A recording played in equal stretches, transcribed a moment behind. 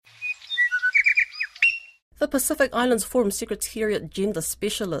The Pacific Islands Forum Secretariat Gender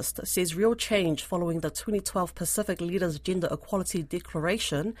Specialist says real change following the 2012 Pacific Leaders Gender Equality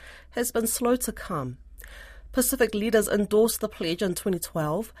Declaration has been slow to come. Pacific leaders endorsed the pledge in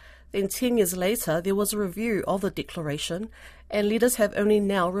 2012, then 10 years later there was a review of the declaration and leaders have only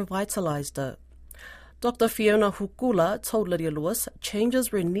now revitalised it. Dr. Fiona Hukula told Lydia Lewis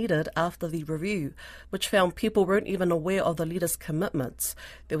changes were needed after the review, which found people weren't even aware of the leaders' commitments.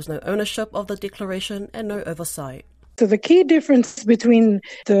 There was no ownership of the declaration and no oversight. So the key difference between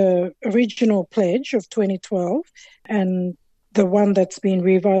the original pledge of 2012 and the one that's been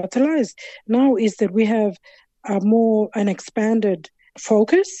revitalised now is that we have an expanded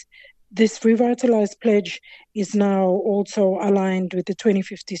focus. This revitalised pledge is now also aligned with the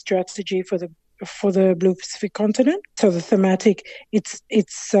 2050 strategy for the Blue Pacific continent. So the thematic, it's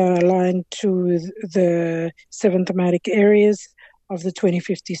aligned to the 7 thematic areas of the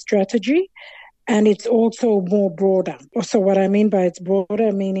 2050 strategy. And it's also more broader. So what I mean by it's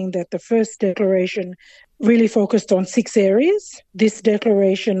broader, meaning that the first declaration really focused on 6 areas. This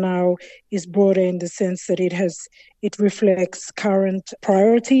declaration now is broader in the sense that it reflects current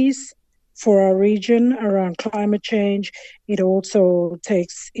priorities for our region around climate change. It also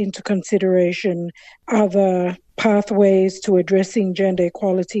takes into consideration other pathways to addressing gender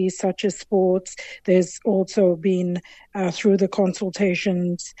equality, such as sports. There's also been, through the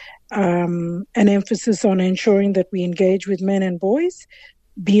consultations, an emphasis on ensuring that we engage with men and boys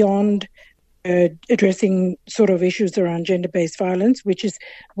beyond addressing sort of issues around gender-based violence, which is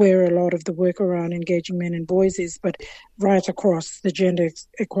where a lot of the work around engaging men and boys is, but right across the gender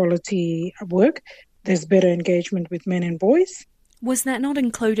equality work, there's better engagement with men and boys. Was that not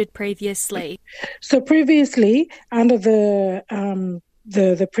included previously? So previously, under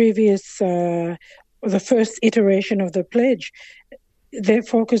the previous, the first iteration of the pledge, the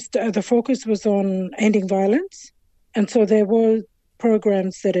focus was on ending violence, and so there were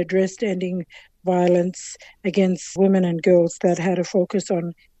programs that addressed ending violence against women and girls that had a focus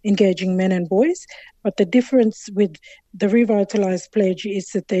on engaging men and boys. But the difference with the revitalised pledge is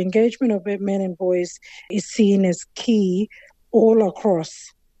that the engagement of men and boys is seen as key all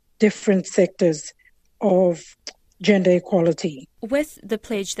across different sectors of gender equality. With the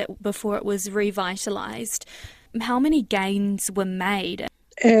pledge that before it was revitalised, how many gains were made?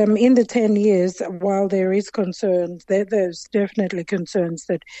 In the 10 years, while there is concerns, there's definitely concerns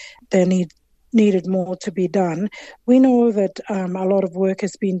that there needed more to be done. We know that a lot of work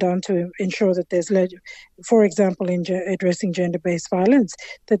has been done to ensure that there's, for example, in addressing gender-based violence,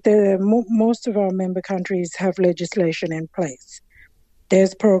 that most of our member countries have legislation in place.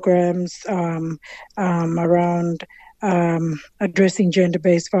 There's programs around addressing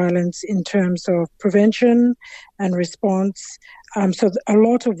gender-based violence in terms of prevention and response. So a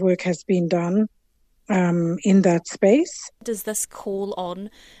lot of work has been done in that space. Does this call on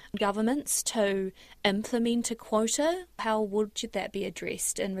governments to implement a quota? How would that be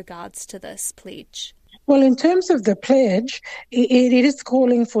addressed in regards to this pledge? Well, in terms of the pledge, it is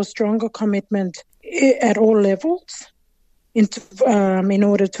calling for stronger commitment at all levels in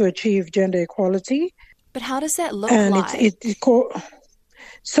order to achieve gender equality. But how does that look like?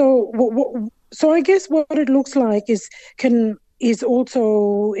 So I guess what it looks like is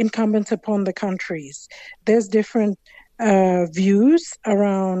also incumbent upon the countries. There's different views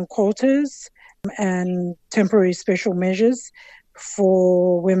around quotas and temporary special measures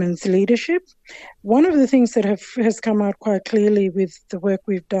for women's leadership. One of the things that has come out quite clearly with the work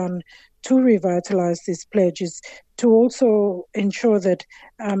we've done to revitalise this pledge is to also ensure that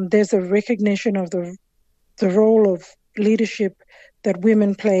there's a recognition of the role of leadership that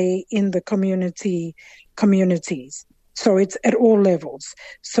women play in the communities. So it's at all levels.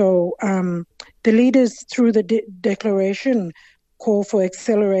 So the leaders through the declaration call for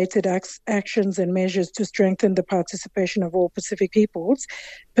accelerated actions and measures to strengthen the participation of all Pacific peoples,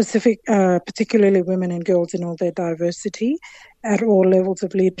 particularly women and girls in all their diversity, at all levels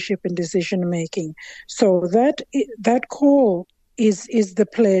of leadership and decision making. So that call is the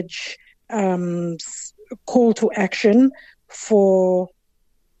pledge call to action for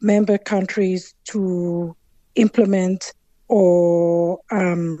member countries to implement or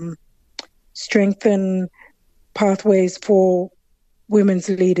strengthen pathways for women's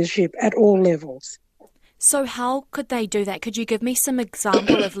leadership at all levels. So how could they do that? Could you give me some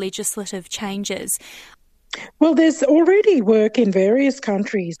example of legislative changes? Well, there's already work in various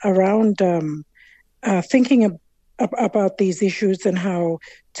countries around thinking about these issues and how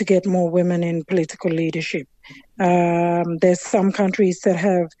to get more women in political leadership. There's some countries that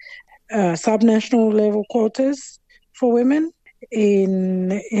have subnational level quotas for women.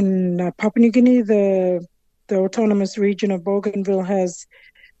 In Papua New Guinea, the The autonomous region of Bougainville has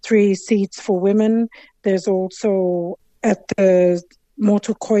 3 seats for women. There's also at the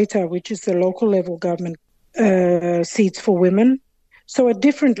Motu Koita, which is the local level government, seats for women. So at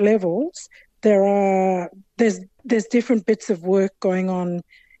different levels, there's different bits of work going on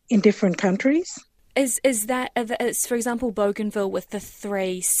in different countries. Is that, for example, Bougainville with the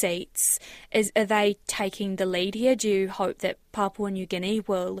 3 seats, are they taking the lead here? Do you hope that Papua New Guinea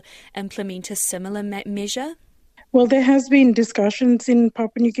will implement a similar measure? Well, there has been discussions in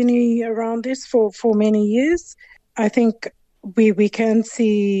Papua New Guinea around this for many years. I think we can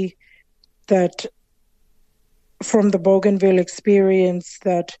see that from the Bougainville experience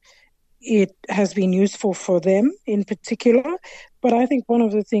that it has been useful for them in particular. But I think one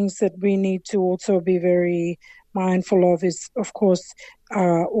of the things that we need to also be very mindful of is, of course,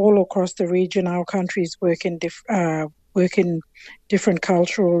 all across the region, our countries work in different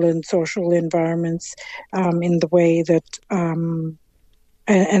cultural and social environments in the way that,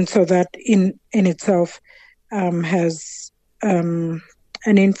 and so that in itself has an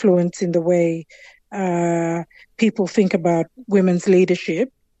influence in the way people think about women's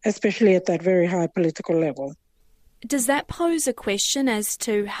leadership, especially at that very high political level. Does that pose a question as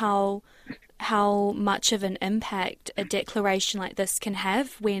to how much of an impact a declaration like this can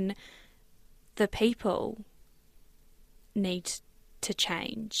have when the people need to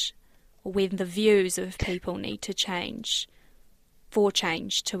change, or when the views of people need to change for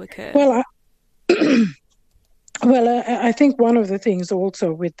change to occur? Well, I think one of the things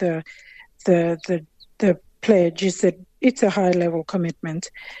also with the pledge is that it's a high-level commitment.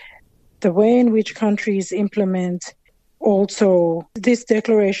 The way in which countries implement also this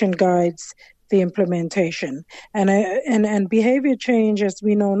declaration guides the implementation and behavior change, as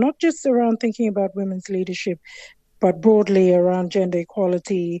we know, not just around thinking about women's leadership, but broadly around gender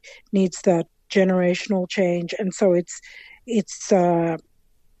equality, needs that generational change. And so it's a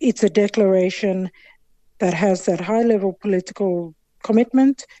declaration that has that high-level political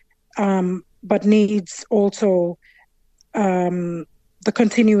commitment, but needs also the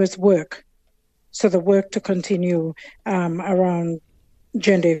continuous work. So the work to continue around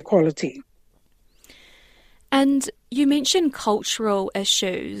gender equality. And you mentioned cultural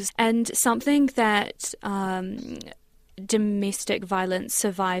issues, and something that domestic violence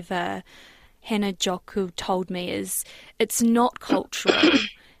survivor Hannah Joku told me is it's not cultural,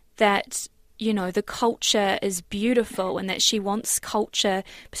 that, you know, the culture is beautiful and that she wants culture,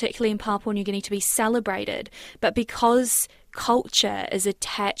 particularly in Papua New Guinea, to be celebrated. But because culture is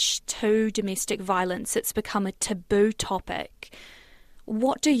attached to domestic violence, it's become a taboo topic.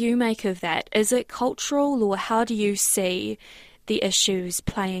 What do you make of that? Is it cultural, or how do you see the issues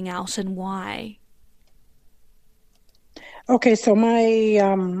playing out and why? Okay, so my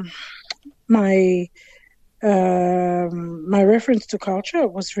reference to culture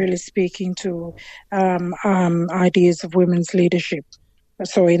was really speaking to ideas of women's leadership.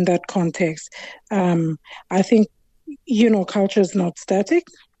 So in that context, I think, culture is not static,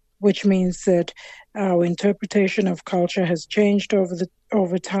 which means that our interpretation of culture has changed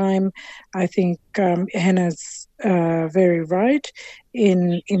over time. I think Hannah's very right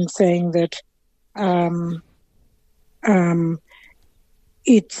in saying that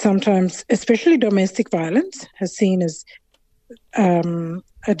it sometimes, especially domestic violence, has seen as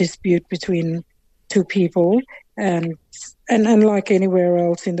a dispute between two people, and like anywhere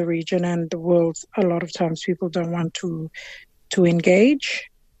else in the region and the world, a lot of times people don't want to engage,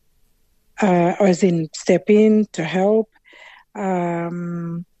 as in step in to help.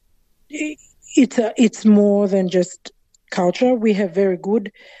 It's more than just culture. We have very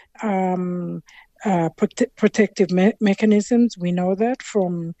good protective mechanisms. We know that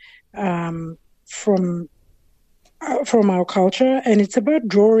from our culture, and it's about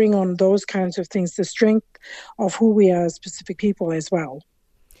drawing on those kinds of things, the strength of who we are as specific people as well,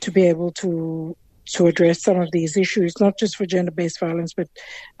 to be able to address some of these issues, not just for gender-based violence, but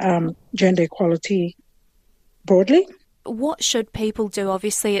gender equality broadly. What should people do?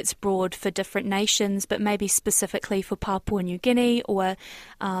 Obviously, it's broad for different nations, but maybe specifically for Papua New Guinea, or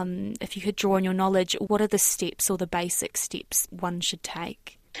if you could draw on your knowledge, what are the steps or the basic steps one should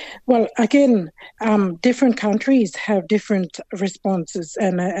take? Well, again, different countries have different responses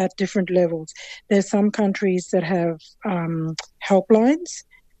and at different levels. There's some countries that have helplines.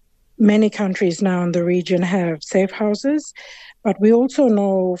 Many countries now in the region have safe houses, but we also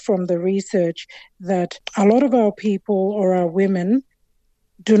know from the research that a lot of our people or our women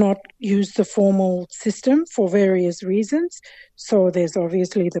do not use the formal system for various reasons. So there's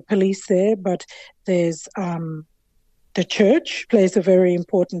obviously the police there, but there's the church plays a very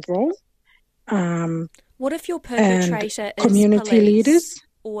important role. What if your perpetrator is community police leaders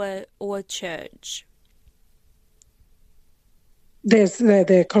or church? There's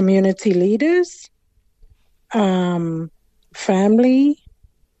the community leaders, family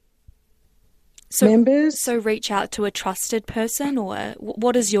members. So reach out to a trusted person, or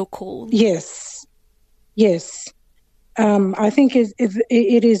what is your call? Yes. I think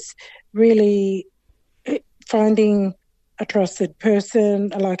it is really finding a trusted person.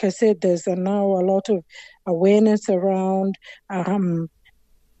 Like I said, there's now a lot of awareness around on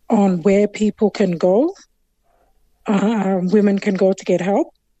where people can go. Women can go to get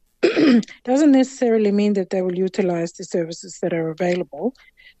help. Doesn't necessarily mean that they will utilize the services that are available,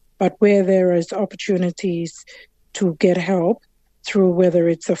 but where there is opportunities to get help through whether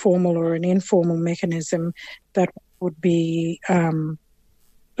it's a formal or an informal mechanism, that would be an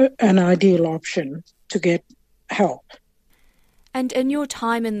ideal option to get help. And in your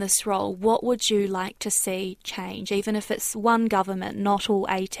time in this role, what would you like to see change? Even if it's one government, not all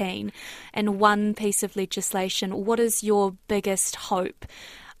 18, and one piece of legislation, what is your biggest hope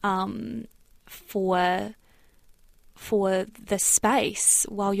for the space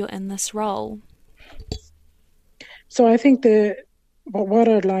while you're in this role? So I think what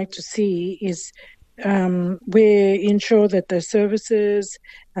I'd like to see is we ensure that the services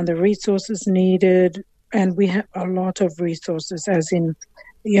and the resources needed, and we have a lot of resources, as in,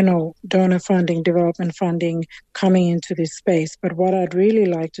 donor funding, development funding coming into this space. But what I'd really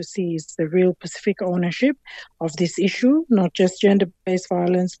like to see is the real Pacific ownership of this issue, not just gender-based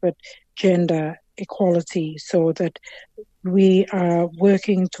violence, but gender equality, so that we are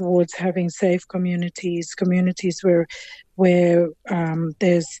working towards having safe communities where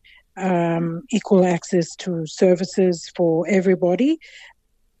there's equal access to services for everybody,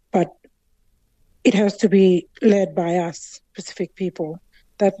 but it has to be led by us, Pacific people.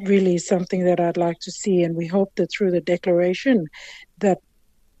 That really is something that I'd like to see, and we hope that through the declaration that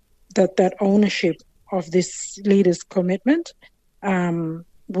ownership of this leader's commitment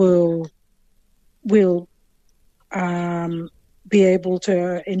will be able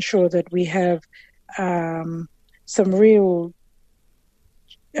to ensure that we have some real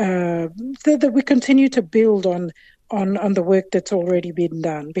that we continue to build on the work that's already been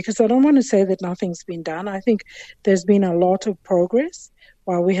done. Because I don't want to say that nothing's been done. I think there's been a lot of progress.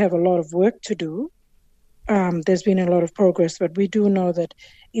 While we have a lot of work to do, there's been a lot of progress, but we do know that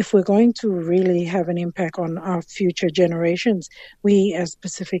if we're going to really have an impact on our future generations, we as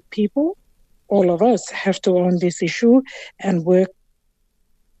Pacific people, all of us, have to own this issue and work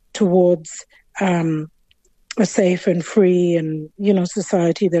towards a safe and free and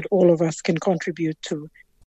society that all of us can contribute to.